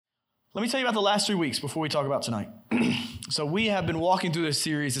Let me tell you about the last 3 weeks before we talk about tonight. So we have been walking through this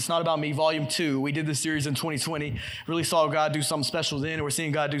series. It's Not About Me, Volume 2. We did this series in 2020. Really saw God do something special then, and we're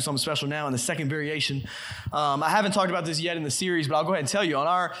seeing God do something special now in the second variation. I haven't talked about this yet in the series, but I'll go ahead and tell you. On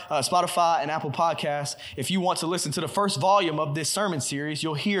our Spotify and Apple Podcasts, if you want to listen to the first volume of this sermon series,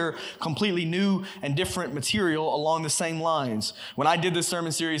 you'll hear completely new and different material along the same lines. When I did this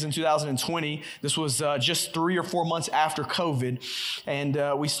sermon series in 2020, this was just 3 or 4 months after COVID,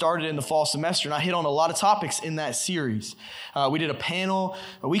 and we started in the fall semester, and I hit on a lot of topics in that series. We did a panel.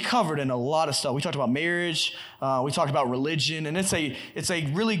 We covered in a lot of stuff. We talked about marriage. We talked about religion, and it's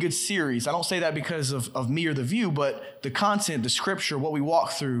a really good series. I don't say that because of me or the view, but the content, the scripture, what we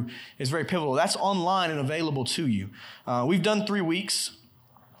walk through is very pivotal. That's online and available to you. We've done 3 weeks.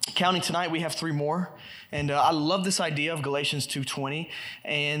 Counting tonight, we have 3 more. And I love this idea of Galatians 2:20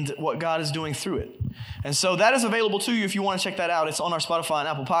 and what God is doing through it. And so that is available to you if you want to check that out. It's on our Spotify and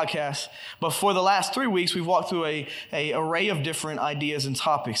Apple Podcasts. But for the last 3 weeks, we've walked through a array of different ideas and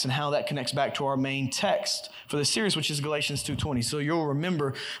topics and how that connects back to our main text for the series, which is Galatians 2:20. So you'll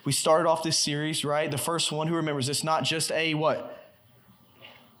remember we started off this series, right? The first one, who remembers? It's not just a what?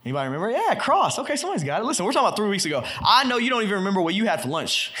 Anybody remember? Yeah, cross. Okay, somebody's got it. Listen, we're talking about 3 weeks ago. I know you don't even remember what you had for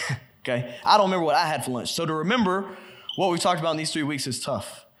lunch. Okay, I don't remember what I had for lunch. So to remember what we talked about in these 3 weeks is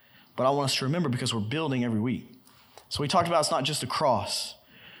tough. But I want us to remember because we're building every week. So we talked about it's not just a cross,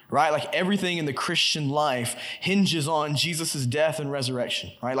 right? Like everything in the Christian life hinges on Jesus' death and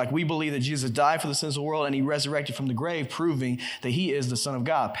resurrection, right? Like we believe that Jesus died for the sins of the world and he resurrected from the grave, proving that he is the Son of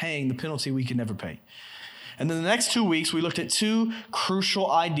God, paying the penalty we can never pay. And then the next 2 weeks, we looked at 2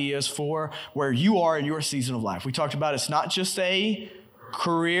 crucial ideas for where you are in your season of life. We talked about it's not just a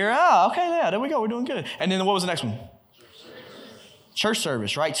career. Okay, yeah, there we go. We're doing good. And then what was the next one? Church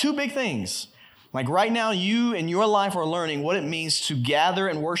service, right? 2 big things. Like right now, you in your life are learning what it means to gather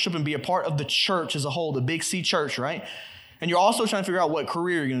and worship and be a part of the church as a whole, the Big C church, right? And you're also trying to figure out what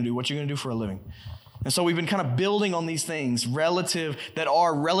career you're going to do, what you're going to do for a living. And so we've been kind of building on these things that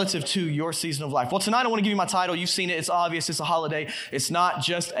are relative to your season of life. Well, tonight I want to give you my title. You've seen it. It's obvious. It's a holiday. It's not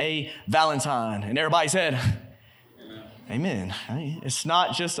just a Valentine. And everybody said, Amen. It's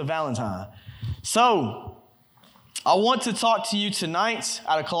not just a Valentine. So I want to talk to you tonight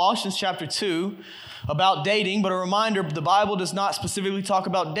out of Colossians chapter 2 about dating, but a reminder, the Bible does not specifically talk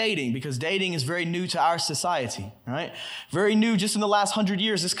about dating because dating is very new to our society, right? Very new just in the last 100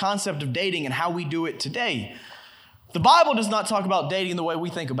 years, this concept of dating and how we do it today. The Bible does not talk about dating the way we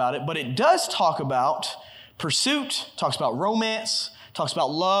think about it, but it does talk about pursuit, talks about romance, talks about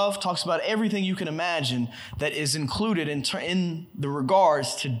love, talks about everything you can imagine that is included in the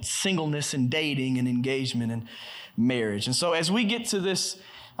regards to singleness and dating and engagement and marriage. And so as we get to this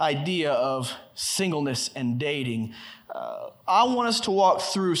idea of singleness and dating, I want us to walk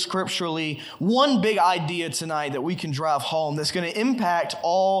through scripturally one big idea tonight that we can drive home that's going to impact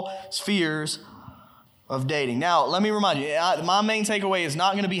all spheres of dating. Now, let me remind you, my main takeaway is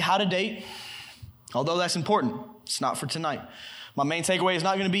not going to be how to date, although that's important. It's not for tonight. My main takeaway is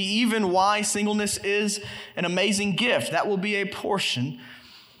not going to be even why singleness is an amazing gift. That will be a portion.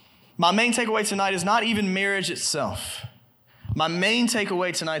 My main takeaway tonight is not even marriage itself. My main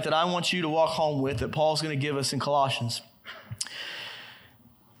takeaway tonight that I want you to walk home with, that Paul's going to give us in Colossians,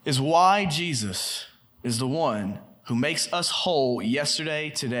 is why Jesus is the one who makes us whole yesterday,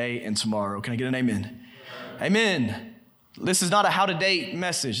 today, and tomorrow. Can I get an amen? Amen. This is not a how to date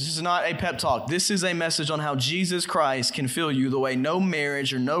message. This is not a pep talk. This is a message on how Jesus Christ can fill you the way no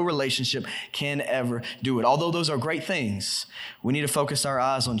marriage or no relationship can ever do it. Although those are great things, we need to focus our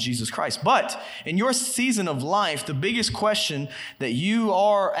eyes on Jesus Christ. But in your season of life, the biggest question that you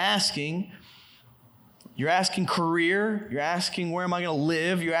are asking, you're asking career, you're asking where am I going to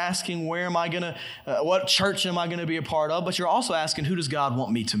live, you're asking where am I going to, what church am I going to be a part of, but you're also asking who does God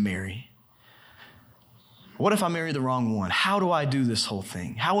want me to marry? What if I marry the wrong one? How do I do this whole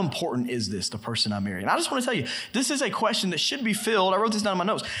thing? How important is this, the person I marry? And I just want to tell you, this is a question that should be filled. I wrote this down in my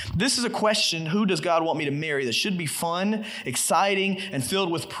notes. This is a question, who does God want me to marry, that should be fun, exciting, and filled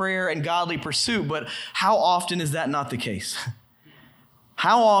with prayer and godly pursuit. But how often is that not the case?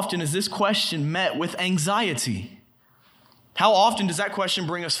 How often is this question met with anxiety? How often does that question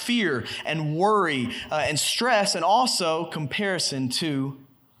bring us fear and worry and stress and also comparison to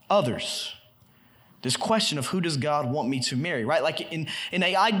others? This question of who does God want me to marry, right? Like in an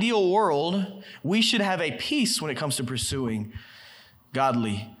ideal world, we should have a peace when it comes to pursuing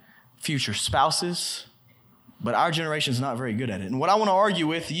godly future spouses, but our generation is not very good at it. And what I want to argue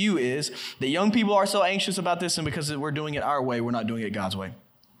with you is that young people are so anxious about this, and because we're doing it our way, we're not doing it God's way.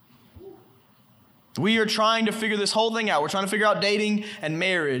 We are trying to figure this whole thing out. We're trying to figure out dating and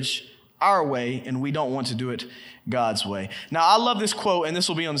marriage our way, and we don't want to do it God's way. Now, I love this quote, and this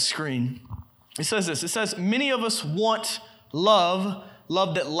will be on the screen. It says this. It says, many of us want love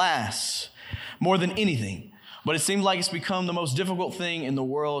that lasts more than anything, but it seems like it's become the most difficult thing in the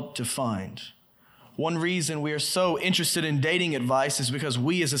world to find. One reason we are so interested in dating advice is because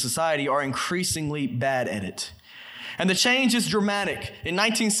we as a society are increasingly bad at it. And the change is dramatic. In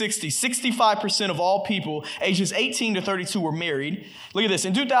 1960, 65% of all people ages 18 to 32 were married. Look at this.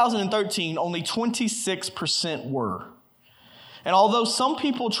 In 2013, only 26% were. And although some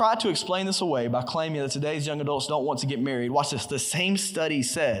people try to explain this away by claiming that today's young adults don't want to get married, watch this. The same study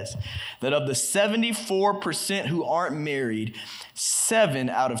says that of the 74% who aren't married, 7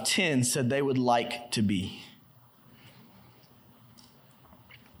 out of 10 said they would like to be.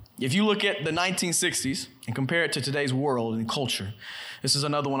 If you look at the 1960s and compare it to today's world and culture, this is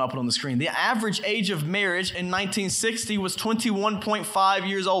another one I'll put on the screen. The average age of marriage in 1960 was 21.5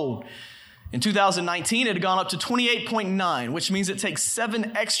 years old. In 2019, it had gone up to 28.9, which means it takes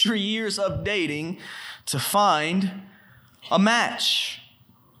 7 extra years of dating to find a match.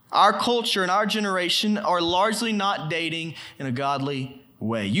 Our culture and our generation are largely not dating in a godly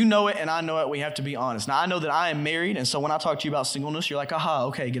way. You know it and I know it. We have to be honest. Now, I know that I am married, and so when I talk to you about singleness, you're like, aha,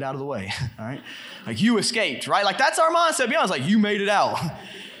 okay, get out of the way, all right? Like, you escaped, right? Like, that's our mindset. Be honest, like, you made it out.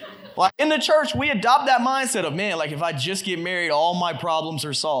 Like, in the church, we adopt that mindset of, man, like, if I just get married, all my problems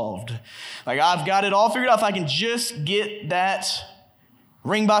are solved. Like, I've got it all figured out. If I can just get that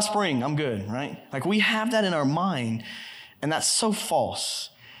ring by spring, I'm good, right? Like, we have that in our mind, and that's so false.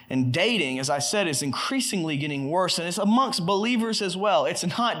 And dating, as I said, is increasingly getting worse, and it's amongst believers as well. It's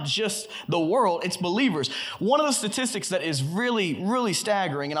not just the world, it's believers. One of the statistics that is really, really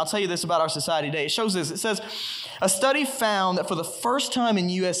staggering, and I'll tell you this about our society today, it shows this. It says, a study found that for the first time in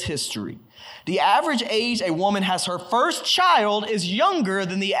U.S. history, the average age a woman has her first child is younger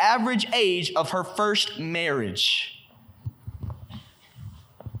than the average age of her first marriage.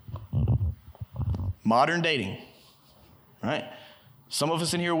 Modern dating, right? Some of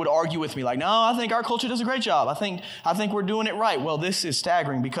us in here would argue with me like, no, I think our culture does a great job. I think we're doing it right. Well, this is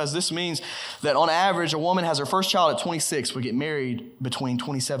staggering because this means that on average, a woman has her first child at 26, but get married between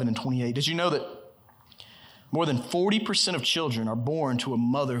 27 and 28. Did you know that more than 40% of children are born to a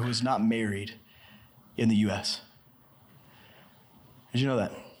mother who is not married in the U.S.? Did you know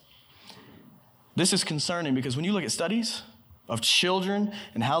that? This is concerning because when you look at studies of children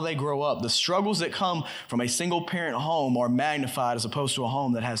and how they grow up, the struggles that come from a single parent home are magnified as opposed to a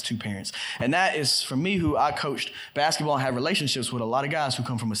home that has 2 parents. And that is, for me, who I coached basketball and have relationships with a lot of guys who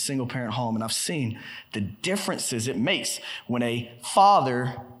come from a single parent home. And I've seen the differences it makes when a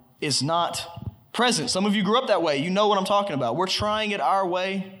father is not present. Some of you grew up that way. You know what I'm talking about. We're trying it our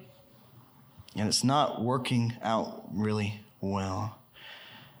way, and it's not working out really well.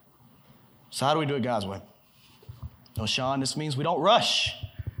 So how do we do it God's way? Well, Sean, this means we don't rush,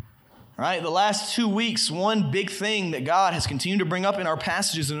 right? The last 2 weeks, one big thing that God has continued to bring up in our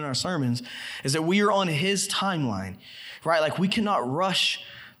passages and in our sermons is that we are on his timeline, right? Like, we cannot rush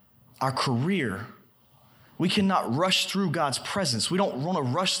our career. We cannot rush through God's presence. We don't want to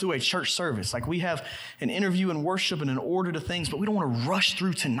rush through a church service. Like, we have an interview and worship and an order to things, but we don't want to rush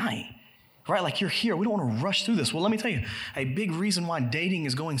through tonight. Right? Like, you're here. We don't want to rush through this. Well, let me tell you, a big reason why dating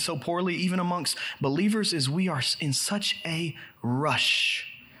is going so poorly, even amongst believers, is we are in such a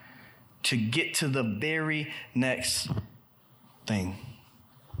rush to get to the very next thing.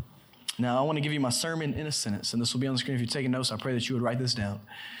 Now, I want to give you my sermon in a sentence, and this will be on the screen. If you're taking notes, I pray that you would write this down.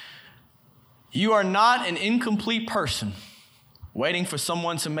 You are not an incomplete person waiting for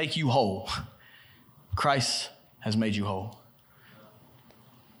someone to make you whole. Christ has made you whole.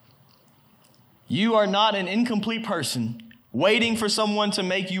 You are not an incomplete person waiting for someone to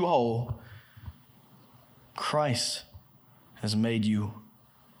make you whole. Christ has made you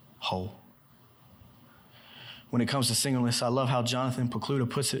whole. When it comes to singleness, I love how Jonathan Pokluda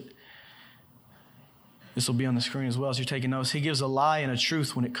puts it. This will be on the screen as well as you're taking notes. He gives a lie and a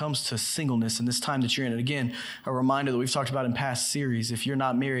truth when it comes to singleness and this time that you're in. And again, a reminder that we've talked about in past series. If you're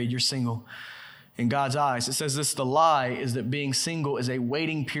not married, you're single. In God's eyes, it says this, the lie is that being single is a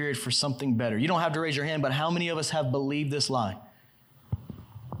waiting period for something better. You don't have to raise your hand, but how many of us have believed this lie?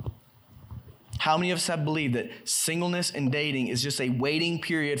 How many of us have believed that singleness and dating is just a waiting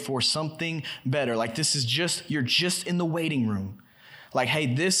period for something better? Like, this is just, you're just in the waiting room. Like,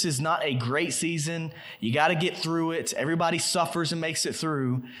 hey, this is not a great season. You got to get through it. Everybody suffers and makes it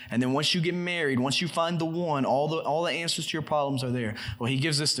through. And then once you get married, once you find the one, all the answers to your problems are there. Well, he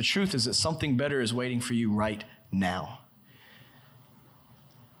gives us the truth is that something better is waiting for you right now.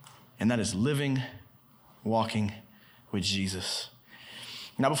 And that is living, walking with Jesus.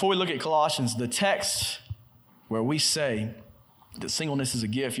 Now, before we look at Colossians, the text where we say that singleness is a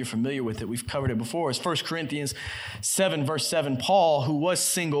gift, you're familiar with it. We've covered it before. It's 1 Corinthians 7, verse 7. Paul, who was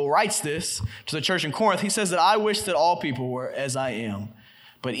single, writes this to the church in Corinth. He says that I wish that all people were as I am,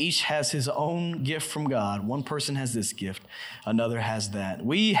 but each has his own gift from God. One person has this gift, another has that.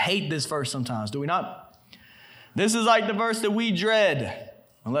 We hate this verse sometimes, do we not? This is like the verse that we dread,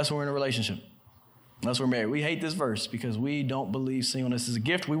 unless we're in a relationship, unless we're married. We hate this verse because we don't believe singleness is a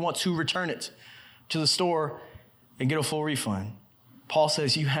gift. We want to return it to the store and get a full refund. Paul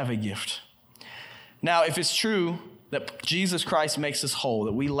says you have a gift. Now, if it's true that Jesus Christ makes us whole,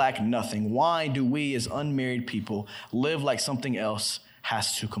 that we lack nothing, why do we as unmarried people live like something else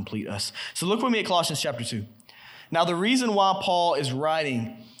has to complete us? So look with me at Colossians chapter 2. Now, the reason why Paul is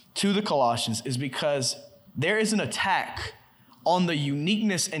writing to the Colossians is because there is an attack on the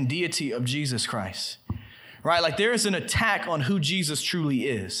uniqueness and deity of Jesus Christ. Right? Like there is an attack on who Jesus truly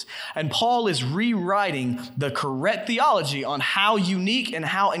is. And Paul is rewriting the correct theology on how unique and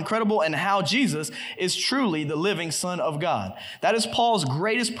how incredible and how Jesus is truly the living Son of God. That is Paul's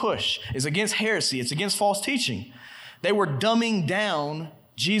greatest push, is against heresy. It's against false teaching. They were dumbing down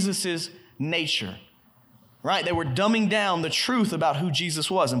Jesus's nature. Right? They were dumbing down the truth about who Jesus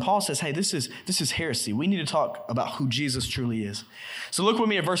was. And Paul says, hey, this is heresy. We need to talk about who Jesus truly is. So look with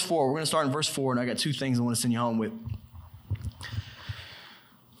me at verse 4. We're going to start in verse 4, and I got two things I want to send you home with.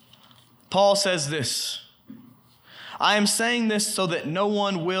 Paul says this, I am saying this so that no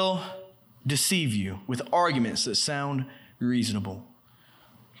one will deceive you with arguments that sound reasonable.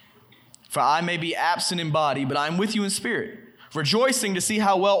 For I may be absent in body, but I am with you in spirit, rejoicing to see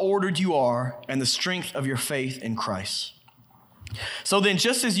how well ordered you are and the strength of your faith in Christ. So then,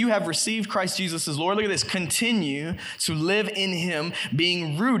 just as you have received Christ Jesus as Lord, look at this, continue to live in him,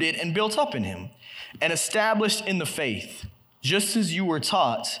 being rooted and built up in him, and established in the faith, just as you were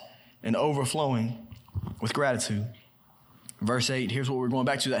taught, and overflowing with gratitude. Verse 8, here's what we're going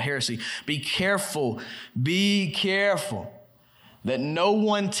back to, that heresy. Be careful that no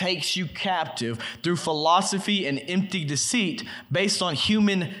one takes you captive through philosophy and empty deceit based on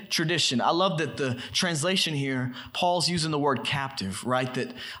human tradition. I love that the translation here, Paul's using the word captive, right?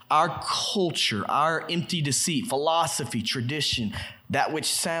 That our culture, our empty deceit, philosophy, tradition, that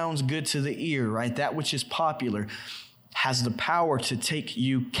which sounds good to the ear, right? That which is popular has the power to take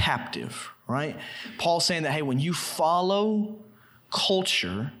you captive, right? Paul's saying that, hey, when you follow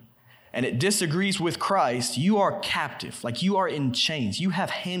culture and it disagrees with Christ, you are captive. Like you are in chains. You have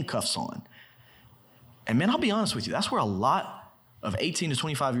handcuffs on. And man, I'll be honest with you. That's where a lot of 18 to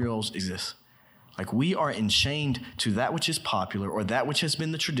 25-year-olds exist. Like we are enchained to that which is popular or that which has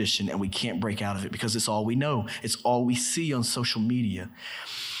been the tradition, and we can't break out of it because it's all we know. It's all we see on social media.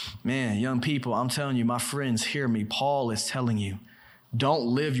 Man, young people, I'm telling you, my friends, hear me. Paul is telling you, don't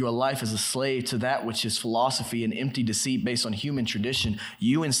live your life as a slave to that which is philosophy and empty deceit based on human tradition.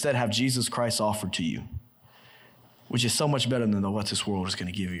 You instead have Jesus Christ offered to you, which is so much better than what this world is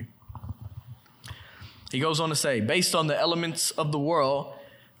going to give you. He goes on to say, based on the elements of the world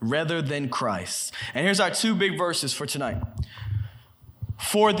rather than Christ. And here's our two big verses for tonight.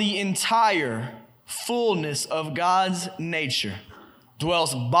 For the entire fullness of God's nature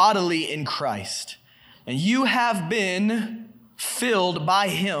dwells bodily in Christ, and you have been filled by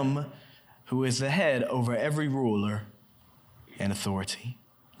him who is the head over every ruler and authority.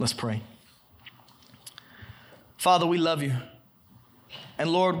 Let's pray. Father, we love you. And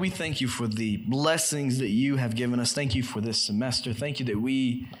Lord, we thank you for the blessings that you have given us. Thank you for this semester. Thank you that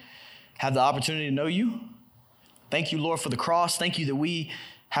we have the opportunity to know you. Thank you, Lord, for the cross. Thank you that we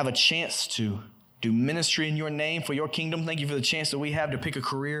have a chance to do ministry in your name for your kingdom. Thank you for the chance that we have to pick a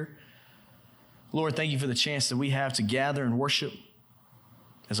career. Lord, thank you for the chance that we have to gather and worship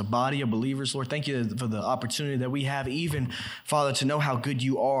as a body of believers. Lord, thank you for the opportunity that we have even, Father, to know how good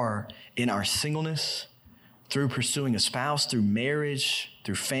you are in our singleness, through pursuing a spouse, through marriage,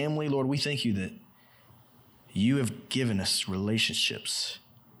 through family. Lord, we thank you that you have given us relationships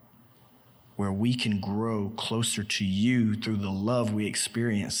where we can grow closer to you through the love we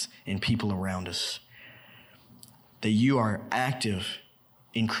experience in people around us. That you are active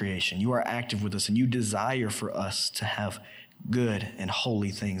in creation. You are active with us, and you desire for us to have good and holy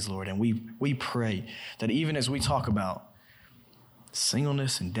things, Lord. And we pray that even as we talk about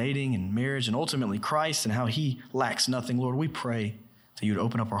singleness and dating and marriage and ultimately Christ and how he lacks nothing, Lord, we pray that you would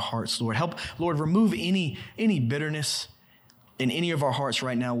open up our hearts, Lord. Help, Lord, remove any bitterness in any of our hearts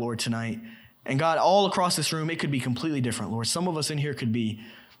right now, Lord, tonight. And God, all across this room, it could be completely different, Lord. Some of us in here could be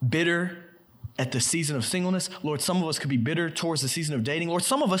bitter at the season of singleness. Lord, some of us could be bitter towards the season of dating. Lord,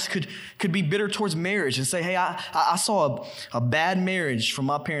 some of us could be bitter towards marriage and say, hey, I saw a bad marriage from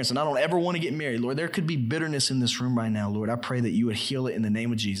my parents and I don't ever want to get married. Lord, there could be bitterness in this room right now. Lord, I pray that you would heal it in the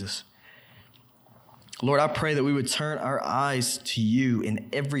name of Jesus. Lord, I pray that we would turn our eyes to you in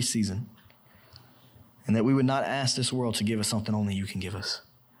every season and that we would not ask this world to give us something only you can give us.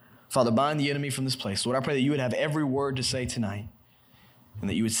 Father, bind the enemy from this place. Lord, I pray that you would have every word to say tonight and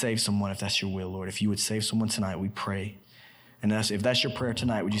that you would save someone if that's your will, Lord. If you would save someone tonight, we pray. And if that's your prayer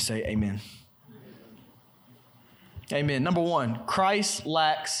tonight, would you say amen? Amen. Number one, Christ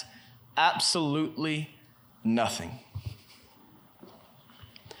lacks absolutely nothing.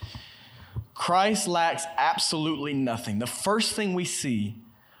 Christ lacks absolutely nothing. The first thing we see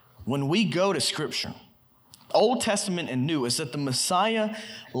when we go to Scripture, Old Testament and New, is that the Messiah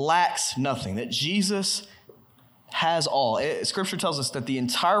lacks nothing, that Jesus has all. Scripture tells us that the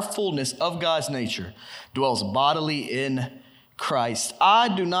entire fullness of God's nature dwells bodily in Christ.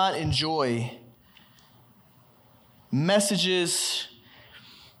 I do not enjoy messages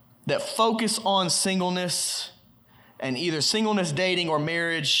that focus on singleness, and either singleness, dating, or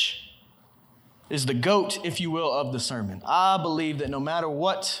marriage is the goat, if you will, of the sermon. I believe that no matter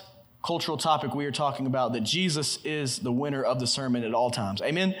what cultural topic we are talking about, that Jesus is the winner of the sermon at all times.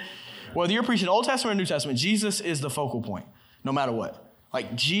 Amen? Whether you're preaching Old Testament or New Testament, Jesus is the focal point, no matter what.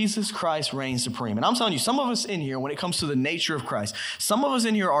 Like, Jesus Christ reigns supreme. And I'm telling you, some of us in here, when it comes to the nature of Christ, some of us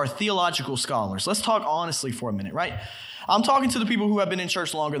in here are theological scholars. Let's talk honestly for a minute, right? I'm talking to the people who have been in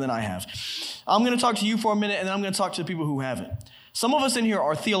church longer than I have. I'm going to talk to you for a minute, and then I'm going to talk to the people who haven't. Some of us in here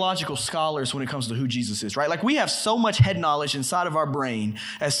are theological scholars when it comes to who Jesus is, right? Like, we have so much head knowledge inside of our brain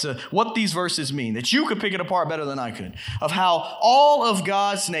as to what these verses mean that you could pick it apart better than I could, of how all of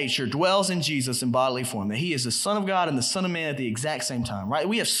God's nature dwells in Jesus in bodily form, that he is the Son of God and the Son of Man at the exact same time, right?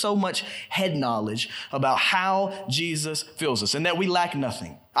 We have so much head knowledge about how Jesus fills us and that we lack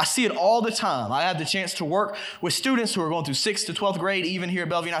nothing. I see it all the time. I have the chance to work with students who are going through 6th to 12th grade, even here at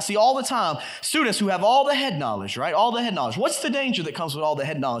Bellevue. And I see all the time students who have all the head knowledge, right? All the head knowledge. What's the danger that comes with all the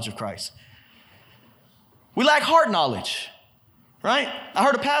head knowledge of Christ? We lack heart knowledge, right? I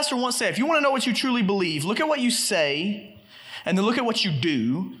heard a pastor once say, if you want to know what you truly believe, look at what you say and then look at what you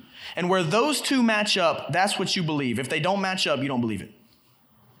do. And where those two match up, that's what you believe. If they don't match up, you don't believe it.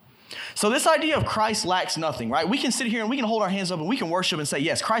 So this idea of Christ lacks nothing, right? We can sit here and we can hold our hands up and we can worship and say,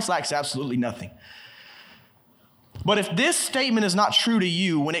 yes, Christ lacks absolutely nothing. But if this statement is not true to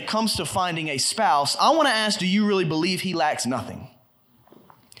you when it comes to finding a spouse, I want to ask, do you really believe he lacks nothing?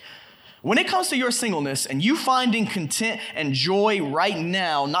 When it comes to your singleness and you finding content and joy right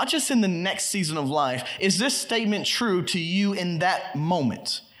now, not just in the next season of life, is this statement true to you in that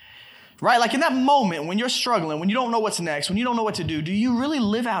moment? Right? Like in that moment when you're struggling, when you don't know what's next, when you don't know what to do you really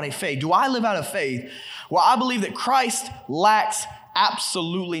live out a faith? Do I live out a faith where I believe that Christ lacks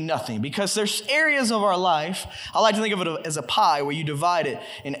absolutely nothing? Because there's areas of our life, I like to think of it as a pie where you divide it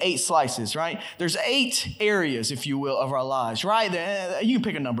in 8 slices, right? There's 8 areas, if you will, of our lives, right? You can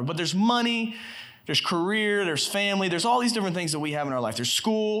pick a number, but there's money, there's career, there's family, there's all these different things that we have in our life. There's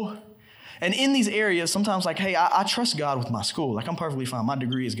school. And in these areas, sometimes like, hey, I trust God with my school. Like, I'm perfectly fine. My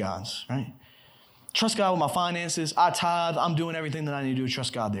degree is God's, right? Trust God with my finances. I tithe. I'm doing everything that I need to do to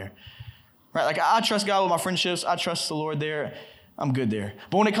trust God there, right? Like, I trust God with my friendships. I trust the Lord there. I'm good there.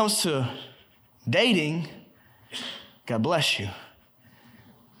 But when it comes to dating, God bless you.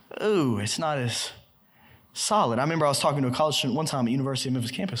 Ooh, it's not as solid. I remember I was talking to a college student one time at University of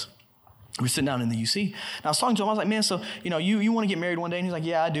Memphis campus. We were sitting down in the UC, and I was talking to him. I was like, man, so, you want to get married one day? And he's like,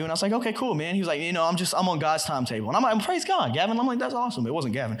 yeah, I do. And I was like, okay, cool, man. He was like, I'm on God's timetable. And I'm like, praise God, Gavin. I'm like, that's awesome. It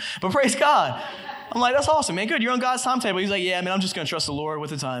wasn't Gavin, but praise God. I'm like, that's awesome, man. Good, you're on God's timetable. He's like, yeah, man, I'm just going to trust the Lord with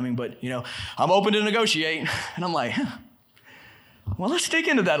the timing, but, I'm open to negotiate. And I'm like, well, let's dig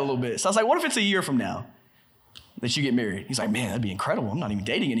into that a little bit. So I was like, what if it's a year from now that you get married? He's like, man, that'd be incredible. I'm not even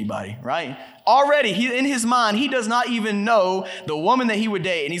dating anybody, right? Already, in his mind, he does not even know the woman that he would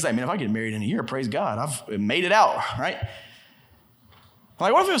date. And he's like, man, if I get married in a year, praise God, I've made it out, right? I'm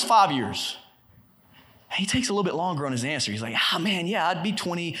like, what if it was 5 years? And he takes a little bit longer on his answer. He's like, man, yeah, I'd be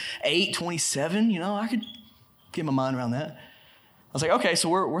 28, 27. I could get my mind around that. I was like, okay, so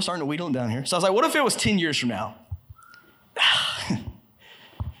we're starting to wheedle it down here. So I was like, what if it was 10 years from now?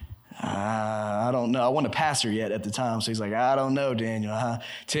 I don't know. I wasn't a pastor yet at the time. So he's like, I don't know, Daniel.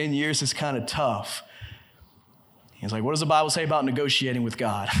 10 years is kind of tough. He's like, what does the Bible say about negotiating with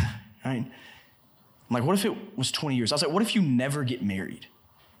God? Right? I'm like, what if it was 20 years? I was like, what if you never get married?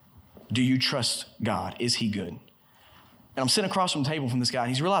 Do you trust God? Is he good? And I'm sitting across from the table from this guy, and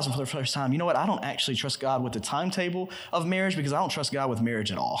he's realizing for the first time, you know what? I don't actually trust God with the timetable of marriage because I don't trust God with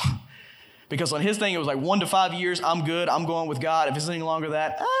marriage at all. Because on his thing, it was like 1 to 5 years, I'm good, I'm going with God. If it's any longer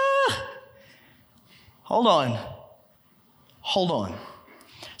that, hold on.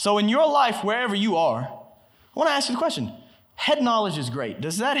 So in your life, wherever you are, I want to ask you the question. Head knowledge is great.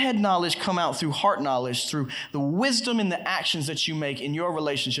 Does that head knowledge come out through heart knowledge, through the wisdom and the actions that you make in your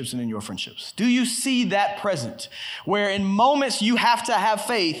relationships and in your friendships? Do you see that present? Where in moments you have to have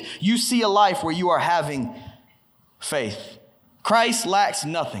faith, you see a life where you are having faith. Christ lacks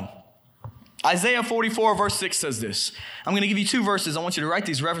nothing. Isaiah 44 verse 6 says this. I'm going to give you 2 verses. I want you to write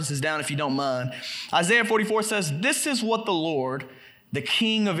these references down if you don't mind. Isaiah 44 says, "This is what the Lord, the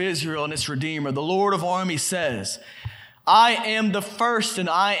King of Israel and its Redeemer, the Lord of armies says, I am the first and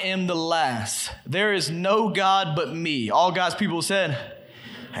I am the last. There is no God but me." All God's people said,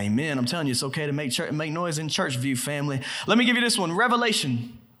 amen. I'm telling you, it's okay to make noise in Church View, family. Let me give you this one.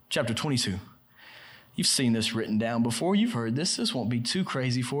 Revelation chapter 22. You've seen this written down before. You've heard this. This won't be too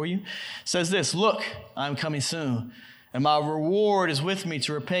crazy for you. It says this, "Look, I'm coming soon, and my reward is with me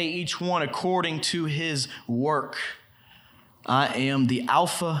to repay each one according to his work. I am the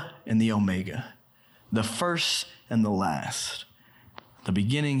Alpha and the Omega, the first and the last, the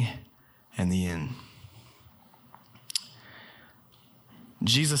beginning and the end."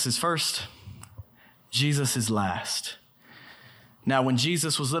 Jesus is first. Jesus is last. Now, when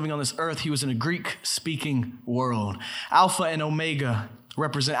Jesus was living on this earth, he was in a Greek-speaking world. Alpha and Omega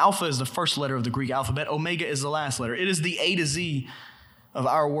represent, Alpha is the first letter of the Greek alphabet. Omega is the last letter. It is the A to Z of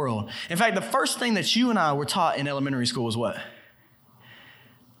our world. In fact, the first thing that you and I were taught in elementary school was what?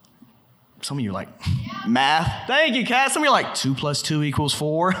 Some of you are like, math. Thank you, Kat. Some of you are like, 2 + 2 =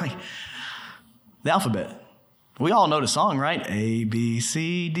 4. The alphabet. We all know the song, right? A, B,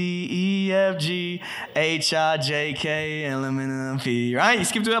 C, D, E, F, G, H, I, J, K, L, M, N, P, right? You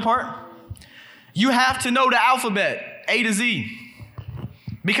skip through that part? You have to know the alphabet, A to Z.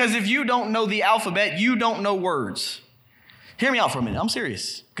 Because if you don't know the alphabet, you don't know words. Hear me out for a minute. I'm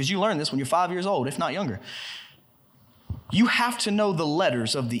serious. Because you learn this when you're 5 years old, if not younger. You have to know the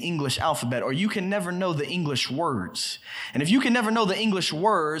letters of the English alphabet, or you can never know the English words. And if you can never know the English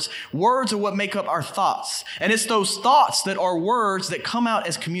words, words are what make up our thoughts. And it's those thoughts that are words that come out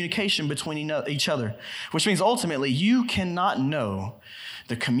as communication between each other, which means ultimately you cannot know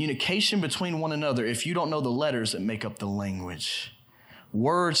the communication between one another if you don't know the letters that make up the language.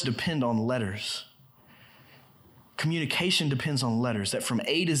 Words depend on letters. Communication depends on letters, that from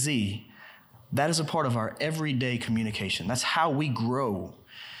A to Z, that is a part of our everyday communication. That's how we grow.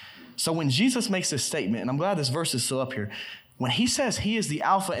 So when Jesus makes this statement, and I'm glad this verse is still up here, when he says he is the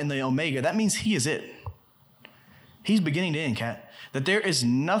Alpha and the Omega, that means he is it. He's beginning to end, Kat. That there is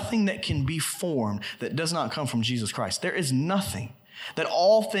nothing that can be formed that does not come from Jesus Christ. There is nothing. That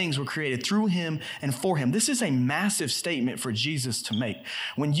all things were created through him and for him. This is a massive statement for Jesus to make.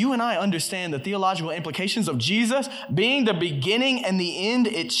 When you and I understand the theological implications of Jesus being the beginning and the end,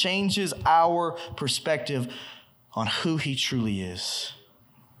 it changes our perspective on who he truly is.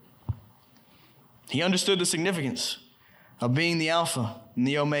 He understood the significance of being the Alpha and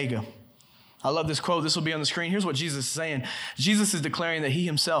the Omega. I love this quote. This will be on the screen. Here's what Jesus is saying. Jesus is declaring that he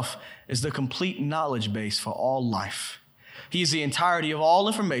himself is the complete knowledge base for all life. He is the entirety of all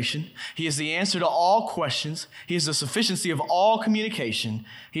information. He is the answer to all questions. He is the sufficiency of all communication.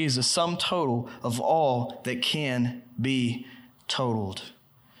 He is the sum total of all that can be totaled.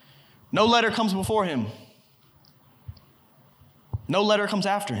 No letter comes before him. No letter comes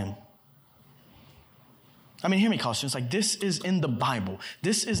after him. I mean, hear me, Colossians. Like, this is in the Bible.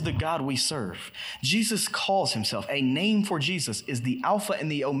 This is the God we serve. Jesus calls himself, a name for Jesus is the Alpha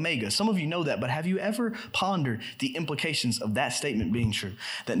and the Omega. Some of you know that, but have you ever pondered the implications of that statement being true?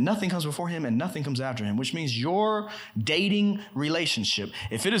 That nothing comes before him and nothing comes after him, which means your dating relationship,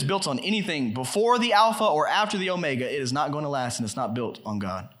 if it is built on anything before the Alpha or after the Omega, it is not going to last, and it's not built on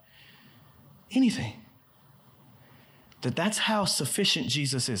God. Anything. That's how sufficient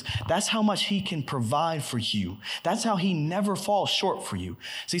Jesus is. That's how much he can provide for you. That's how he never falls short for you.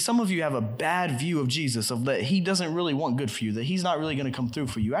 See, some of you have a bad view of Jesus, of that he doesn't really want good for you, that he's not really going to come through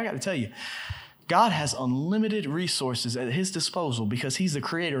for you. I got to tell you, God has unlimited resources at his disposal because he's the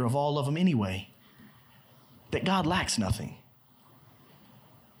creator of all of them anyway. That God lacks nothing.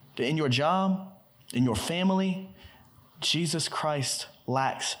 That in your job, in your family, Jesus Christ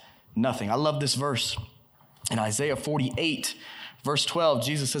lacks nothing. I love this verse. In Isaiah 48, verse 12,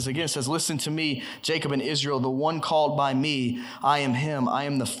 Jesus says again, listen to me, Jacob and Israel, the one called by me. I am him. I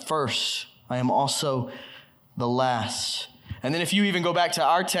am the first. I am also the last. And then if you even go back to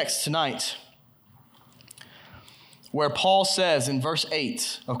our text tonight, where Paul says in verse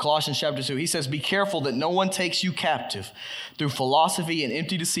 8 of Colossians chapter 2, he says, "Be careful that no one takes you captive through philosophy and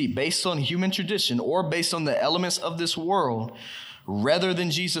empty deceit based on human tradition or based on the elements of this world rather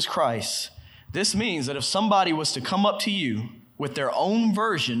than Jesus Christ." This means that if somebody was to come up to you with their own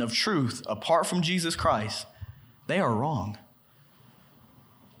version of truth apart from Jesus Christ, they are wrong.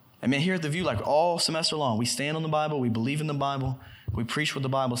 I mean, here at The View, like all semester long, we stand on the Bible, we believe in the Bible, we preach what the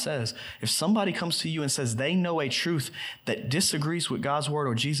Bible says. If somebody comes to you and says they know a truth that disagrees with God's word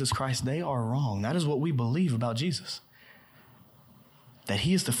or Jesus Christ, they are wrong. That is what we believe about Jesus. That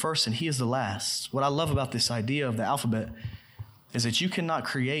he is the first and he is the last. What I love about this idea of the alphabet is that you cannot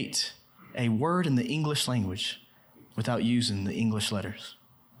create a word in the English language without using the English letters.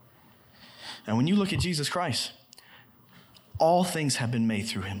 And when you look at Jesus Christ, all things have been made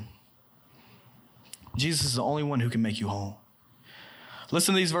through him. Jesus is the only one who can make you whole.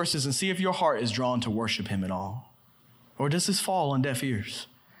 Listen to these verses and see if your heart is drawn to worship him at all. Or does this fall on deaf ears?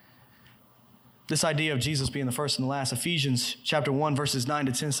 This idea of Jesus being the first and the last. Ephesians chapter 1, verses 9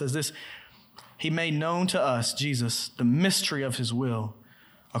 to 10 says this: "He made known to us, Jesus, the mystery of his will,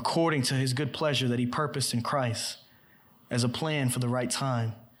 according to his good pleasure that he purposed in Christ, as a plan for the right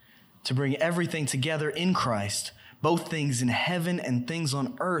time, to bring everything together in Christ, both things in heaven and things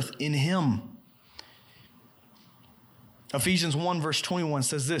on earth in him." Ephesians 1 verse 21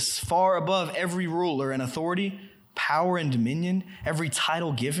 says this: "Far above every ruler and authority, power and dominion, every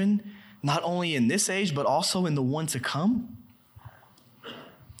title given, not only in this age, but also in the one to come."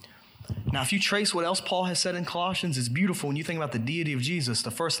 Now, if you trace what else Paul has said in Colossians, it's beautiful when you think about the deity of Jesus,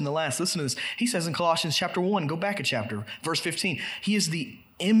 the first and the last. Listen to this. He says in Colossians chapter 1, go back a chapter, verse 15, he is the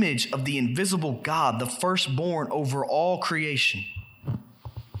image of the invisible God, the firstborn over all creation.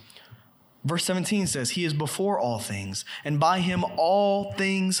 Verse 17 says, he is before all things, and by him all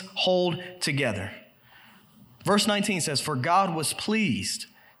things hold together. Verse 19 says, for God was pleased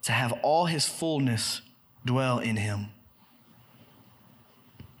to have all his fullness dwell in him.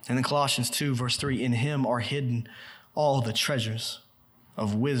 And in Colossians 2, verse 3, in him are hidden all the treasures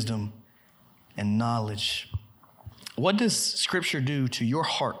of wisdom and knowledge. What does Scripture do to your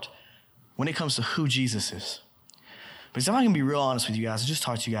heart when it comes to who Jesus is? Because if I can be real honest with you guys, I'll just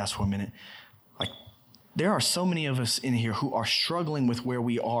talk to you guys for a minute. Like, there are so many of us in here who are struggling with where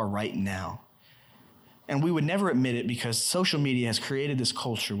we are right now. And we would never admit it because social media has created this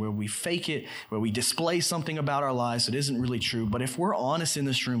culture where we fake it, where we display something about our lives that isn't really true. But if we're honest in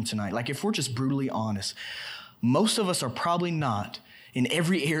this room tonight, like if we're just brutally honest, most of us are probably not in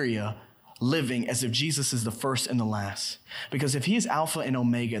every area living as if Jesus is the first and the last. Because if he is Alpha and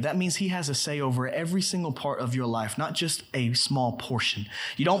Omega, that means he has a say over every single part of your life, not just a small portion.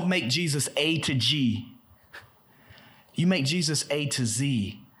 You don't make Jesus A to G. You make Jesus A to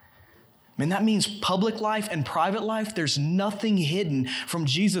Z. And that means public life and private life, there's nothing hidden from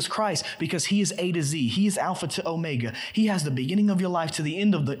Jesus Christ because he is A to Z. He is Alpha to Omega. He has the beginning of your life to the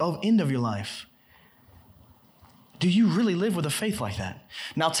end of your life. Do you really live with a faith like that?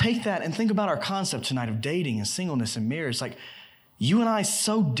 Now take that and think about our concept tonight of dating and singleness and marriage. Like, you and I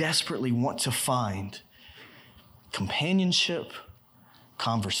so desperately want to find companionship,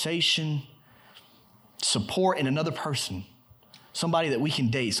 conversation, support in another person. Somebody that we can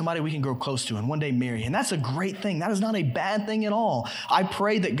date, somebody we can grow close to and one day marry. And that's a great thing. That is not a bad thing at all. I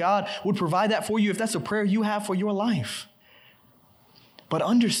pray that God would provide that for you if that's a prayer you have for your life. But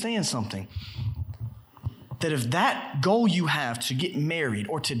understand something, that if that goal you have to get married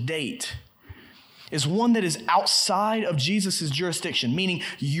or to date is one that is outside of Jesus' jurisdiction, meaning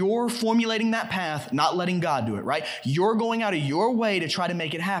you're formulating that path, not letting God do it, right? You're going out of your way to try to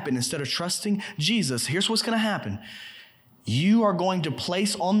make it happen instead of trusting Jesus. Here's what's going to happen. You are going to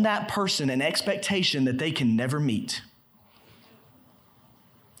place on that person an expectation that they can never meet.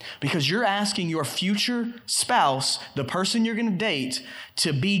 Because you're asking your future spouse, the person you're going to date,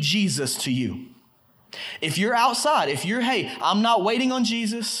 to be Jesus to you. If you're outside, hey, I'm not waiting on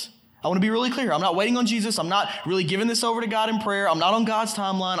Jesus. I want to be really clear. I'm not waiting on Jesus. I'm not really giving this over to God in prayer. I'm not on God's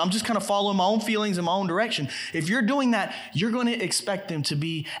timeline. I'm just kind of following my own feelings in my own direction. If you're doing that, you're going to expect them to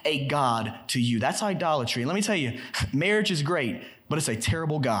be a God to you. That's idolatry. And let me tell you, marriage is great, but it's a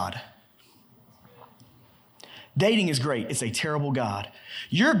terrible God. Dating is great. It's a terrible God.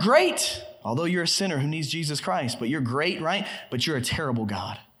 You're great, although you're a sinner who needs Jesus Christ, but you're great, right? But you're a terrible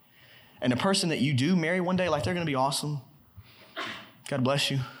God. And the person that you do marry one day, like, they're going to be awesome. God bless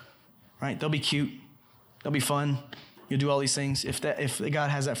you. Right? They'll be cute. They'll be fun. You'll do all these things if God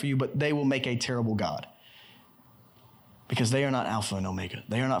has that for you, but they will make a terrible God because they are not Alpha and Omega.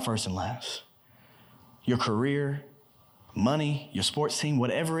 They are not first and last. Your career, money, your sports team,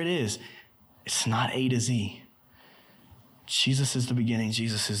 whatever it is, it's not A to Z. Jesus is the beginning,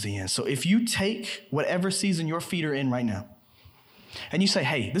 Jesus is the end. So if you take whatever season your feet are in right now, and you say,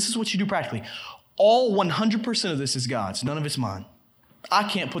 hey, this is what you do practically. All 100% of this is God's. None of it's mine. I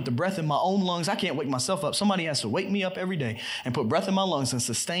can't put the breath in my own lungs. I can't wake myself up. Somebody has to wake me up every day and put breath in my lungs and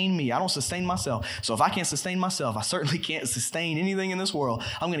sustain me. I don't sustain myself. So if I can't sustain myself, I certainly can't sustain anything in this world.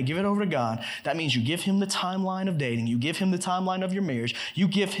 I'm going to give it over to God. That means you give him the timeline of dating. You give him the timeline of your marriage. You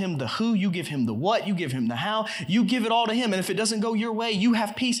give him the who. You give him the what. You give him the how. You give it all to him. And if it doesn't go your way, you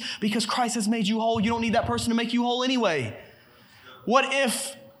have peace because Christ has made you whole. You don't need that person to make you whole anyway. What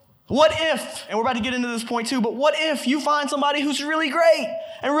if, and we're about to get into this point too, but what if you find somebody who's really great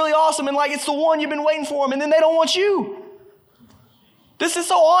and really awesome and like it's the one you've been waiting for them and then they don't want you? This is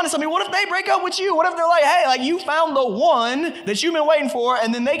so honest. I mean, what if they break up with you? What if they're like, hey, like you found the one that you've been waiting for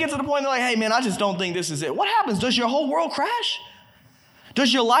and then they get to the point and they're like, hey man, I just don't think this is it. What happens? Does your whole world crash?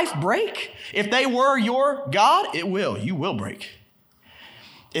 Does your life break? If they were your God, it will. You will break.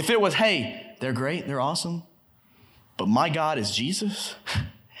 If it was, hey, they're great, they're awesome, but my God is Jesus.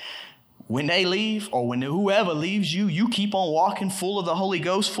 When they leave or when whoever leaves you, you keep on walking full of the Holy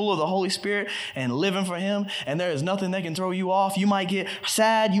Ghost, full of the Holy Spirit and living for him. And there is nothing that can throw you off. You might get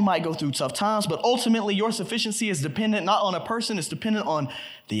sad. You might go through tough times, but ultimately your sufficiency is dependent not on a person. It's dependent on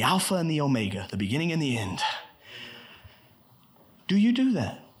the Alpha and the Omega, the beginning and the end. Do you do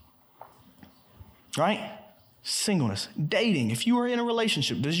that? Right? Singleness, dating. If you are in a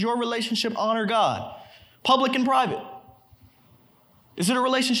relationship, does your relationship honor God? Public and private. Is it a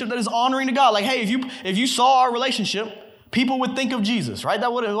relationship that is honoring to God? Like, hey, if you saw our relationship, people would think of Jesus, right?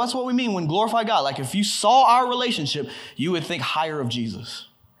 That's what we mean when glorify God. Like if you saw our relationship, you would think higher of Jesus.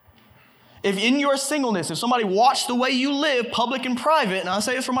 If in your singleness, if somebody watched the way you live, public and private, and I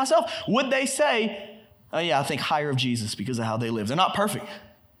say this for myself, would they say, oh yeah, I think higher of Jesus because of how they live. They're not perfect,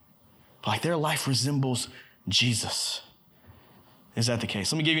 but like their life resembles Jesus. Is that the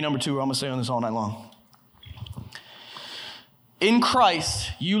case? Let me give you number 2, or I'm going to stay on this all night long. In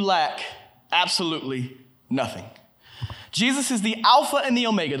Christ, you lack absolutely nothing. Jesus is the Alpha and the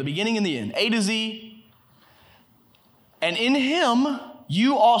Omega, the beginning and the end, A to Z. And in him,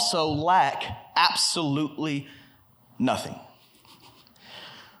 you also lack absolutely nothing.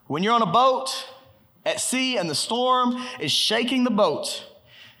 When you're on a boat at sea and the storm is shaking the boat,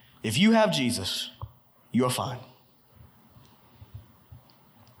 if you have Jesus, you're fine.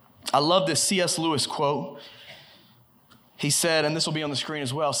 I love this C.S. Lewis quote. He said, and this will be on the screen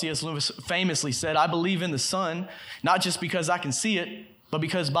as well, C.S. Lewis famously said, I believe in the sun, not just because I can see it, but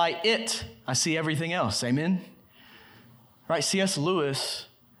because by it, I see everything else. Amen? Right? C.S. Lewis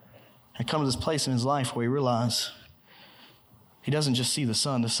had come to this place in his life where he realized he doesn't just see the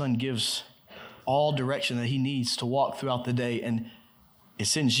sun gives all direction that he needs to walk throughout the day, and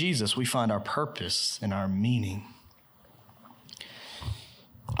it's in Jesus we find our purpose and our meaning.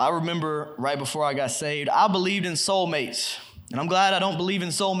 I remember right before I got saved, I believed in soulmates. And I'm glad I don't believe in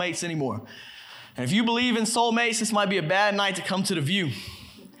soulmates anymore. And if you believe in soulmates, this might be a bad night to come to the View.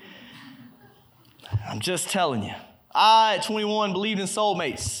 I'm just telling you. I, at 21, believed in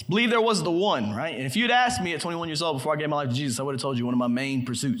soulmates. Believed there was the one, right? And if you'd asked me at 21 years old before I gave my life to Jesus, I would have told you one of my main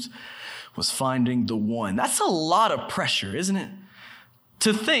pursuits was finding the one. That's a lot of pressure, isn't it?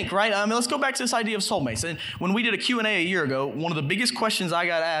 To think, right? I mean, let's go back to this idea of soulmates. And when we did a Q&A a year ago, one of the biggest questions I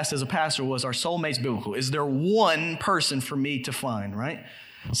got asked as a pastor was, are soulmates biblical? Is there one person for me to find, right?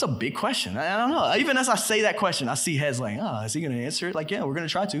 It's a big question. I don't know. Even as I say that question, I see heads like, is he going to answer it? Like, yeah, we're going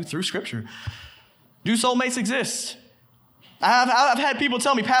to try to through Scripture. Do soulmates exist? I've had people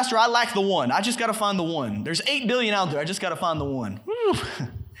tell me, Pastor, I lack the one. I just got to find the one. There's 8 billion out there. I just got to find the one. Woo.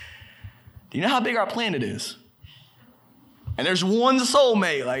 Do you know how big our planet is? And there's one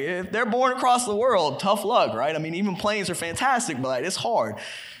soulmate. Like, if they're born across the world, tough luck, right? I mean, even planes are fantastic, but like, it's hard.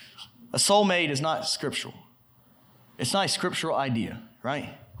 A soulmate is not scriptural. It's not a scriptural idea, right?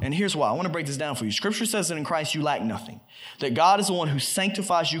 And here's why. I want to break this down for you. Scripture says that in Christ you lack nothing. That God is the one who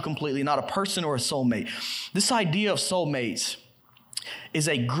sanctifies you completely, not a person or a soulmate. This idea of soulmates is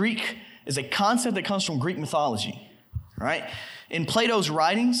a concept that comes from Greek mythology, right? In Plato's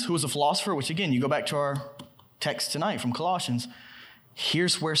writings, who was a philosopher, which again, you go back to our text tonight from Colossians,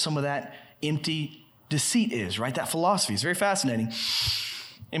 here's where some of that empty deceit is, right? That philosophy is very fascinating.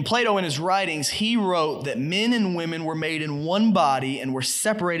 In Plato, in his writings, he wrote that men and women were made in one body and were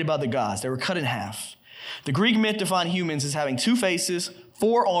separated by the gods. They were cut in half. The Greek myth defined humans as having 2 faces,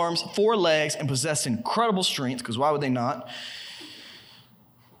 4 arms, 4 legs, and possessed incredible strength, because why would they not?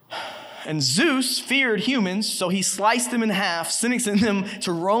 And Zeus feared humans, so he sliced them in half, sending them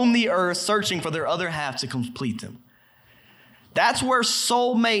to roam the earth, searching for their other half to complete them. That's where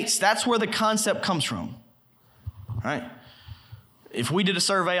soulmates, that's where the concept comes from, right? If we did a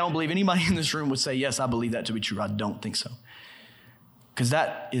survey, I don't believe anybody in this room would say, yes, I believe that to be true. I don't think so. Because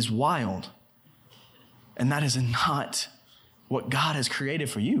that is wild. And that is not what God has created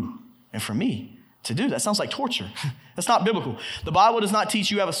for you and for me to do. That sounds like torture. That's not biblical. The Bible does not teach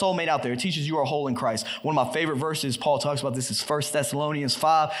you have a soulmate out there. It teaches you are whole in Christ. One of my favorite verses, Paul talks about this, is 1 Thessalonians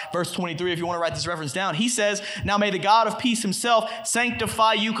 5, verse 23. If you want to write this reference down, he says, now may the God of peace himself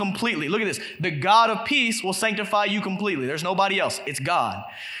sanctify you completely. Look at this. The God of peace will sanctify you completely. There's nobody else. It's God.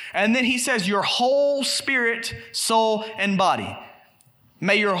 And then he says, your whole spirit, soul, and body.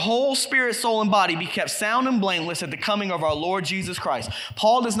 May your whole spirit, soul, and body be kept sound and blameless at the coming of our Lord Jesus Christ.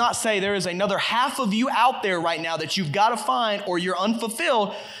 Paul does not say there is another half of you out there right now that you've got to find or you're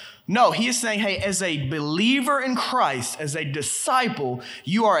unfulfilled. No, he is saying, hey, as a believer in Christ, as a disciple,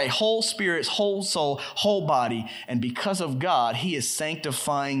 you are a whole spirit, whole soul, whole body. And because of God, he is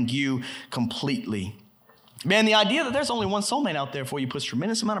sanctifying you completely. Man, the idea that there's only one soulmate out there for you puts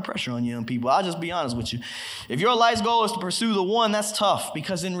tremendous amount of pressure on young people. I'll just be honest with you. If your life's goal is to pursue the one, that's tough,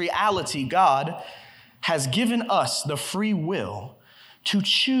 because in reality, God has given us the free will to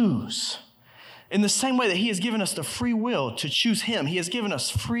choose. In the same way that he has given us the free will to choose him, he has given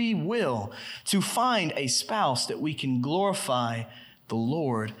us free will to find a spouse that we can glorify the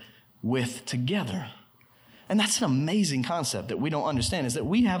Lord with together. And that's an amazing concept that we don't understand, is that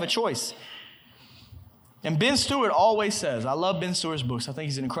we have a choice. And Ben Stewart always says, I love Ben Stewart's books. I think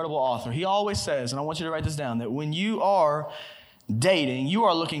he's an incredible author. He always says, and I want you to write this down, that when you are dating, you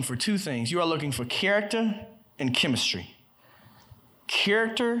are looking for two things. You are looking for character and chemistry.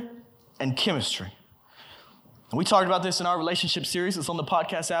 Character and chemistry. And we talked about this in our relationship series. It's on the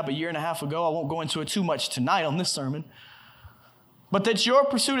podcast app a year and a half ago. I won't go into it too much tonight on this sermon. But that your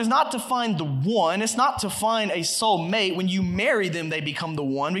pursuit is not to find the one. It's not to find a soulmate. When you marry them, they become the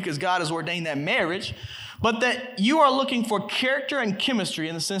one because God has ordained that marriage. But that you are looking for character and chemistry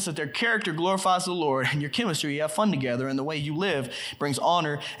in the sense that their character glorifies the Lord, and your chemistry, you have fun together, and the way you live brings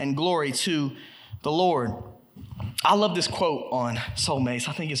honor and glory to the Lord. I love this quote on soulmates.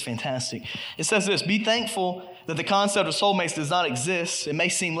 I think it's fantastic. It says this: be thankful that the concept of soulmates does not exist. It may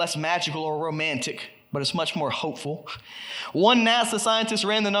seem less magical or romantic, but it's much more hopeful. One NASA scientist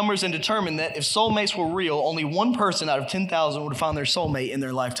ran the numbers and determined that if soulmates were real, only one person out of 10,000 would have found their soulmate in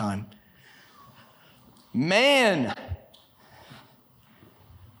their lifetime. Man,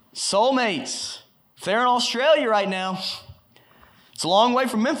 soulmates. If they're in Australia right now, it's a long way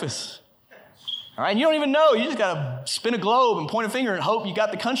from Memphis. All right, you don't even know. You just got to spin a globe and point a finger and hope you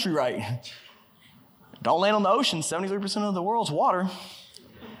got the country right. Don't land on the ocean. 73% of the world's water.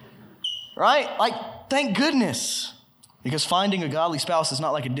 Right? Like, thank goodness. Because finding a godly spouse is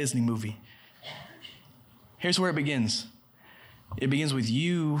not like a Disney movie. Here's where it begins. It begins with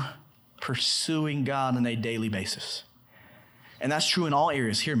you pursuing God on a daily basis. And that's true in all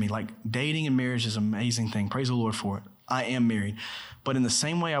areas. Hear me. Like, dating and marriage is an amazing thing. Praise the Lord for it. I am married. But in the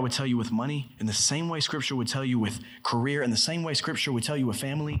same way I would tell you with money, in the same way Scripture would tell you with career, in the same way Scripture would tell you with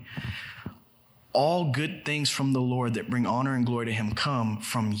family, all good things from the Lord that bring honor and glory to him come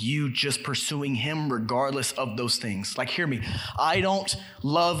from you just pursuing him regardless of those things. Like, hear me. I don't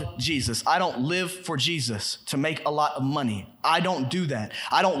love Jesus. I don't live for Jesus to make a lot of money. I don't do that.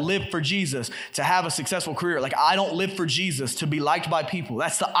 I don't live for Jesus to have a successful career. Like, I don't live for Jesus to be liked by people.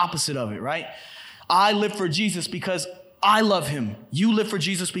 That's the opposite of it, right? I live for Jesus because I love him. You live for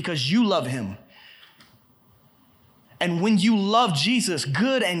Jesus because you love him. And when you love Jesus,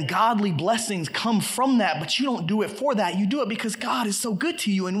 good and godly blessings come from that, but you don't do it for that. You do it because God is so good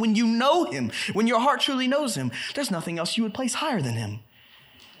to you. And when you know him, when your heart truly knows him, there's nothing else you would place higher than him.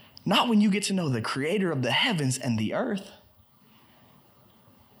 Not when you get to know the creator of the heavens and the earth.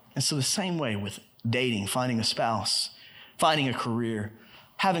 And so the same way with dating, finding a spouse, finding a career,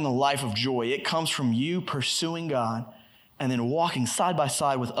 having a life of joy, it comes from you pursuing God and then walking side by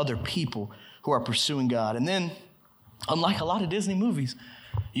side with other people who are pursuing God. And then, unlike a lot of Disney movies,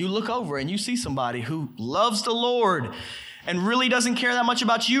 you look over and you see somebody who loves the Lord and really doesn't care that much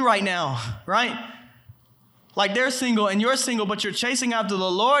about you right now, right? Like, they're single and you're single, but you're chasing after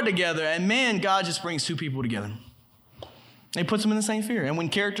the Lord together. And man, God just brings two people together. He puts them in the same sphere. And when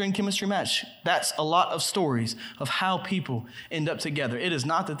character and chemistry match, that's a lot of stories of how people end up together. It is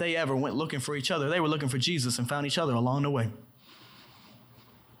not that they ever went looking for each other. They were looking for Jesus and found each other along the way.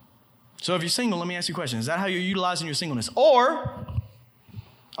 So if you're single, let me ask you a question. Is that how you're utilizing your singleness? Or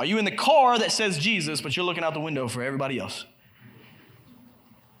are you in the car that says Jesus, but you're looking out the window for everybody else?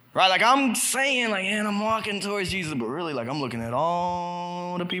 Right? Like, I'm saying, like, and I'm walking towards Jesus, but really, like, I'm looking at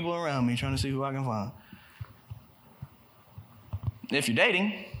all the people around me trying to see who I can find. If you're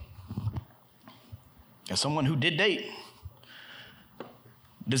dating, as someone who did date,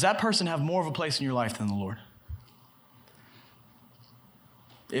 Does that person have more of a place in your life than the Lord?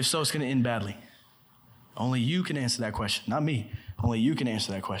 If so, it's going to end badly. Only you can answer that question, not me. Only you can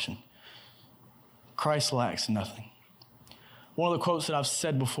answer that question. Christ lacks nothing. One of the quotes that I've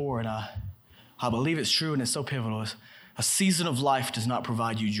said before, and I believe it's true and it's so pivotal, is a season of life does not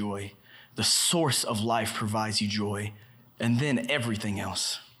provide you joy. The source of life provides you joy, and then everything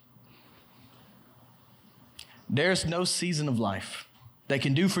else. There's no season of life that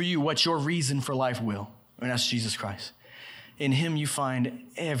can do for you what your reason for life will, and that's Jesus Christ. In him you find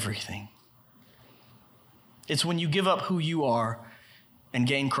everything. It's when you give up who you are and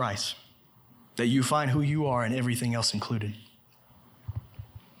gain Christ that you find who you are and everything else included.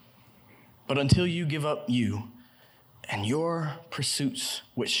 But until you give up you and your pursuits,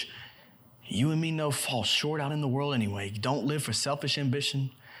 which you and me know fall short out in the world anyway, don't live for selfish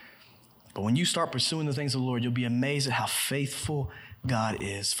ambition. But when you start pursuing the things of the Lord, you'll be amazed at how faithful God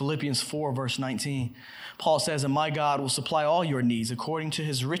is. Philippians 4, verse 19, Paul says, and my God will supply all your needs according to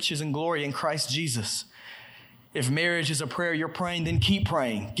his riches and glory in Christ Jesus. If marriage is a prayer you're praying, then keep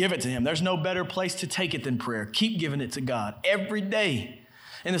praying. Give it to him. There's no better place to take it than prayer. Keep giving it to God every day.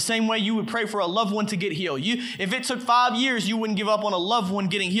 In the same way you would pray for a loved one to get healed. If it took 5 years, you wouldn't give up on a loved one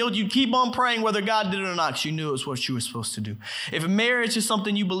getting healed. You'd keep on praying whether God did it or not, because you knew it was what you were supposed to do. If marriage is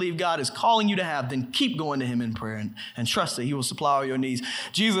something you believe God is calling you to have, then keep going to him in prayer and trust that he will supply all your needs.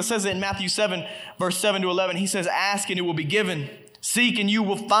 Jesus says it in Matthew 7, verse 7 to 11. He says, ask and it will be given. Seek and you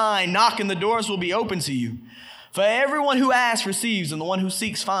will find. Knock and the doors will be open to you. For everyone who asks receives, and the one who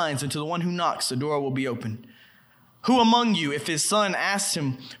seeks finds, and to the one who knocks the door will be open. Who among you, if his son asks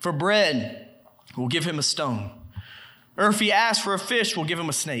him for bread, will give him a stone? Or if he asks for a fish, will give him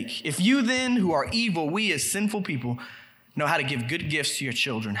a snake? If you then, who are evil, we as sinful people, know how to give good gifts to your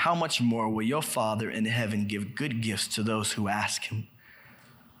children, how much more will your Father in heaven give good gifts to those who ask him?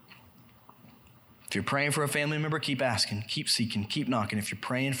 If you're praying for a family member, keep asking, keep seeking, keep knocking. If you're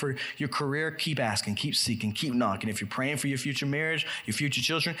praying for your career, keep asking, keep seeking, keep knocking. If you're praying for your future marriage, your future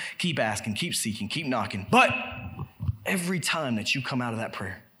children, keep asking, keep seeking, keep knocking. But every time that you come out of that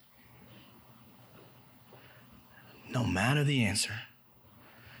prayer, no matter the answer,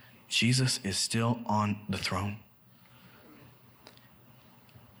 Jesus is still on the throne.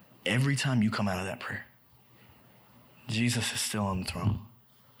 Every time you come out of that prayer, Jesus is still on the throne.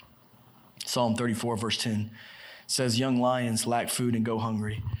 Psalm 34, verse 10 says, young lions lack food and go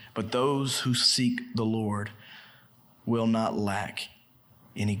hungry, but those who seek the Lord will not lack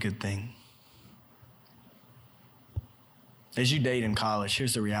any good thing. As you date in college,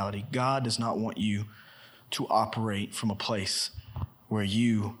 here's the reality. God does not want you to operate from a place where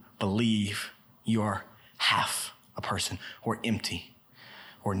you believe you are half a person or empty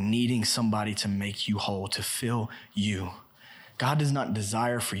or needing somebody to make you whole, to fill you. God does not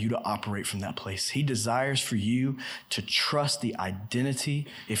desire for you to operate from that place. He desires for you to trust the identity,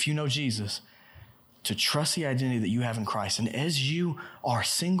 if you know Jesus, to trust the identity that you have in Christ. And as you are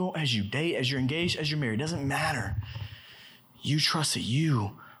single, as you date, as you're engaged, as you're married, it doesn't matter. You trust that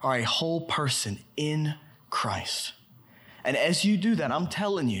you are a whole person in Christ. And as you do that, I'm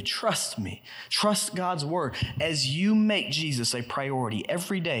telling you, trust me, trust God's word. As you make Jesus a priority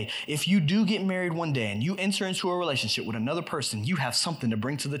every day, if you do get married one day and you enter into a relationship with another person, you have something to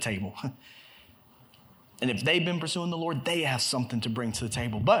bring to the table. And if they've been pursuing the Lord, they have something to bring to the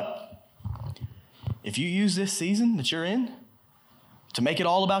table. But if you use this season that you're in to make it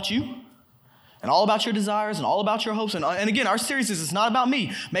all about you and all about your desires and all about your hopes, and again, our series is it's not about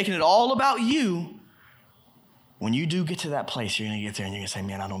me, making it all about you. When you do get to that place, you're going to get there and you're going to say,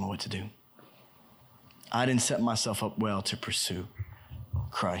 man, I don't know what to do. I didn't set myself up well to pursue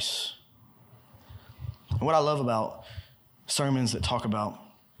Christ. And what I love about sermons that talk about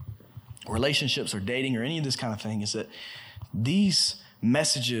relationships or dating or any of this kind of thing is that these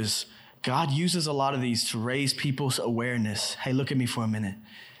messages, God uses a lot of these to raise people's awareness. Hey, look at me for a minute.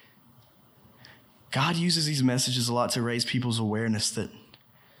 God uses these messages a lot to raise people's awareness that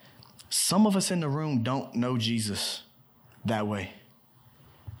some of us in the room don't know Jesus that way.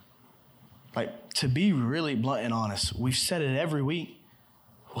 Like, to be really blunt and honest, we've said it every week.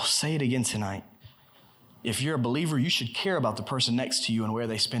 We'll say it again tonight. If you're a believer, you should care about the person next to you and where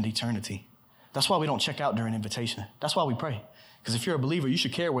they spend eternity. That's why we don't check out during invitation. That's why we pray. Because if you're a believer, you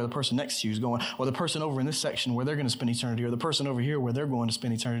should care where the person next to you is going, or the person over in this section where they're going to spend eternity, or the person over here where they're going to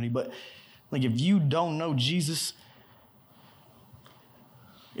spend eternity. But like, if you don't know Jesus,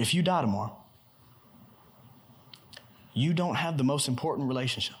 if you die tomorrow, you don't have the most important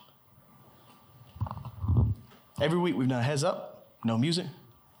relationship. Every week we've done heads up, no music,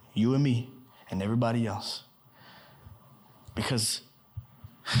 you and me and everybody else. Because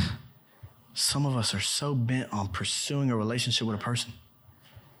some of us are so bent on pursuing a relationship with a person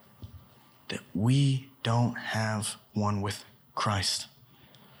that we don't have one with Christ.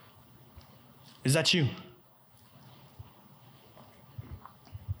 Is that you?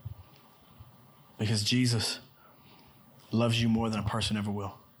 Because Jesus loves you more than a person ever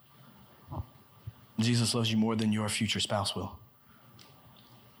will. Jesus loves you more than your future spouse will.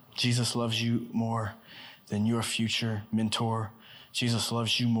 Jesus loves you more than your future mentor. Jesus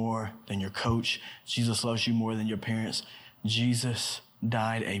loves you more than your coach. Jesus loves you more than your parents. Jesus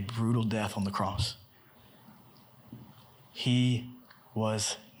died a brutal death on the cross. He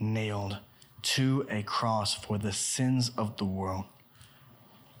was nailed to a cross for the sins of the world.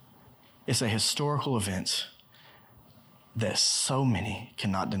 It's a historical event that so many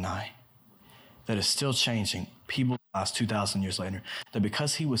cannot deny, that is still changing people's lives 2,000 years later. That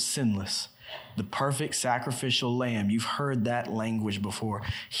because he was sinless, the perfect sacrificial lamb, you've heard that language before,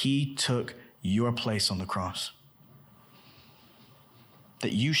 he took your place on the cross.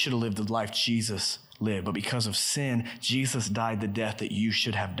 That you should have lived the life Jesus lived, but because of sin, Jesus died the death that you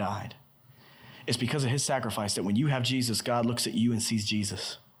should have died. It's because of his sacrifice that when you have Jesus, God looks at you and sees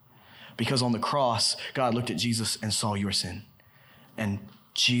Jesus. Because on the cross, God looked at Jesus and saw your sin. And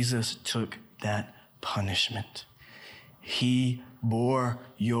Jesus took that punishment. He bore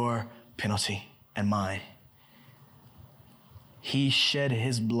your penalty and mine. He shed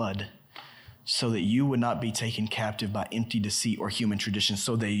his blood so that you would not be taken captive by empty deceit or human tradition,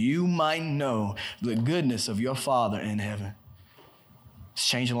 so that you might know the goodness of your Father in heaven. It's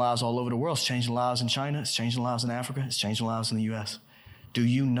changing lives all over the world. It's changing lives in China. It's changing lives in Africa. It's changing lives in the U.S. Do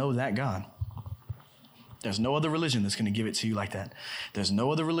you know that God? There's no other religion that's going to give it to you like that. There's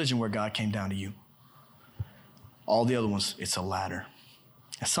no other religion where God came down to you. All the other ones, it's a ladder.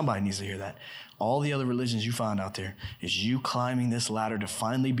 And somebody needs to hear that. All the other religions you find out there is you climbing this ladder to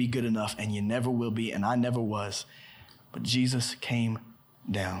finally be good enough, and you never will be, and I never was. But Jesus came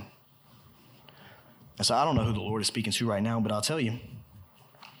down. And so I don't know who the Lord is speaking to right now, but I'll tell you.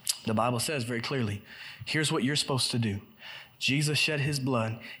 The Bible says very clearly, here's what you're supposed to do. Jesus shed his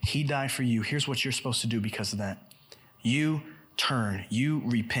blood. He died for you. Here's what you're supposed to do because of that. You turn. You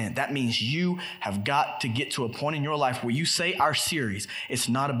repent. That means you have got to get to a point in your life where you say our series, it's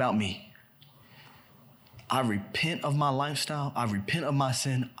not about me. I repent of my lifestyle. I repent of my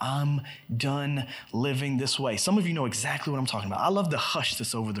sin. I'm done living this way. Some of you know exactly what I'm talking about. I love the hush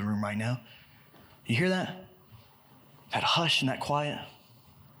that's over the room right now. You hear that? That hush and that quiet.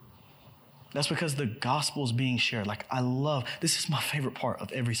 That's because the gospel is being shared. Like this is my favorite part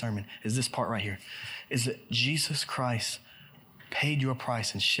of every sermon, is this part right here, is that Jesus Christ paid your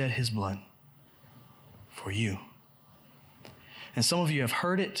price and shed his blood for you. And some of you have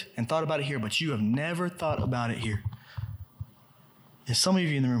heard it and thought about it here, but you have never thought about it here. And some of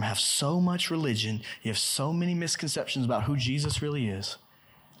you in the room have so much religion, you have so many misconceptions about who Jesus really is,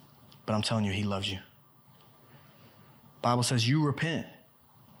 but I'm telling you, he loves you. The Bible says you repent.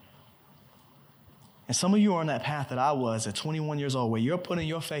 And some of you are on that path that I was at 21 years old, where you're putting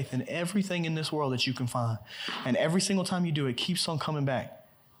your faith in everything in this world that you can find. And every single time you do, it keeps on coming back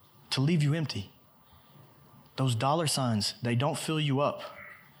to leave you empty. Those dollar signs, they don't fill you up.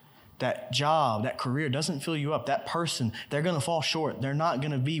 That job, that career doesn't fill you up. That person, they're going to fall short. They're not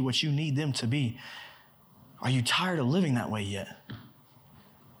going to be what you need them to be. Are you tired of living that way yet?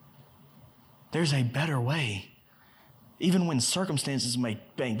 There's a better way. Even when circumstances may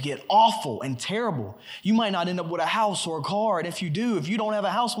get awful and terrible, you might not end up with a house or a car. And if you do, if you don't have a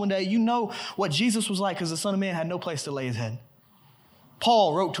house one day, you know what Jesus was like, because the Son of Man had no place to lay his head.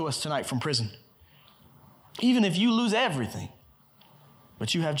 Paul wrote to us tonight from prison. Even if you lose everything,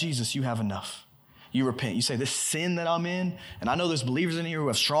 but you have Jesus, you have enough. You repent. You say, this sin that I'm in, and I know there's believers in here who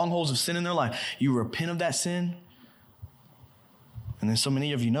have strongholds of sin in their life. You repent of that sin. And then so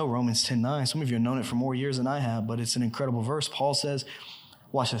many of you know Romans 10:9. Some of you have known it for more years than I have, but it's an incredible verse. Paul says,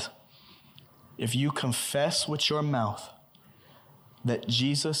 watch this. If you confess with your mouth that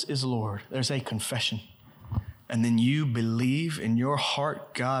Jesus is Lord, there's a confession. And then you believe in your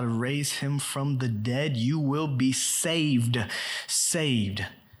heart God raised him from the dead, you will be saved. Saved.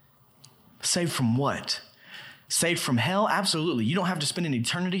 Saved from what? Saved from hell? Absolutely. You don't have to spend an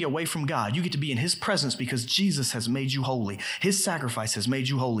eternity away from God. You get to be in his presence because Jesus has made you holy. His sacrifice has made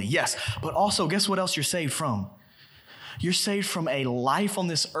you holy. Yes, but also guess what else you're saved from? You're saved from a life on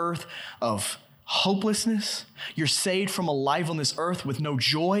this earth of hopelessness. You're saved from a life on this earth with no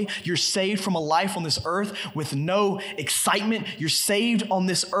joy. You're saved from a life on this earth with no excitement. You're saved on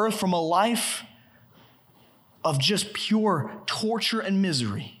this earth from a life of just pure torture and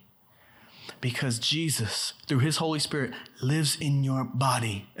misery. Because Jesus, through his Holy Spirit, lives in your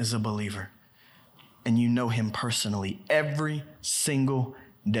body as a believer. and you know him personally every single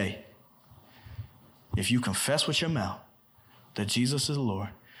day, if you confess with your mouth that Jesus is the Lord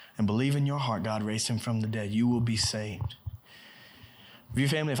and believe in your heart God raised him from the dead, you will be saved. View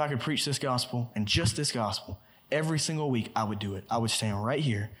family, if I could preach this gospel and just this gospel every single week, I would do it. I would stand right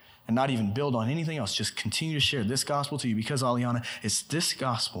here and not even build on anything else. Just continue to share this gospel to you because, Aliana, it's this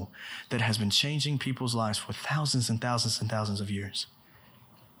gospel that has been changing people's lives for thousands and thousands and thousands of years.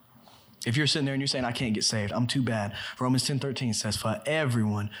 If you're sitting there and you're saying, I can't get saved, I'm too bad. Romans 10:13 says, for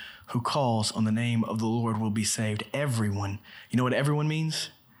everyone who calls on the name of the Lord will be saved. Everyone. You know what everyone means?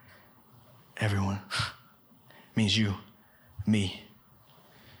 Everyone. Means you, me.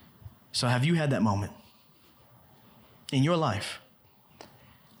 So have you had that moment in your life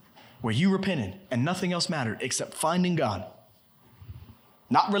where you repented and nothing else mattered except finding God?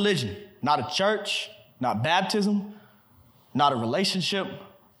 Not religion, not a church, not baptism, not a relationship.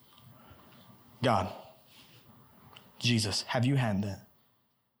 God, Jesus, have you had that?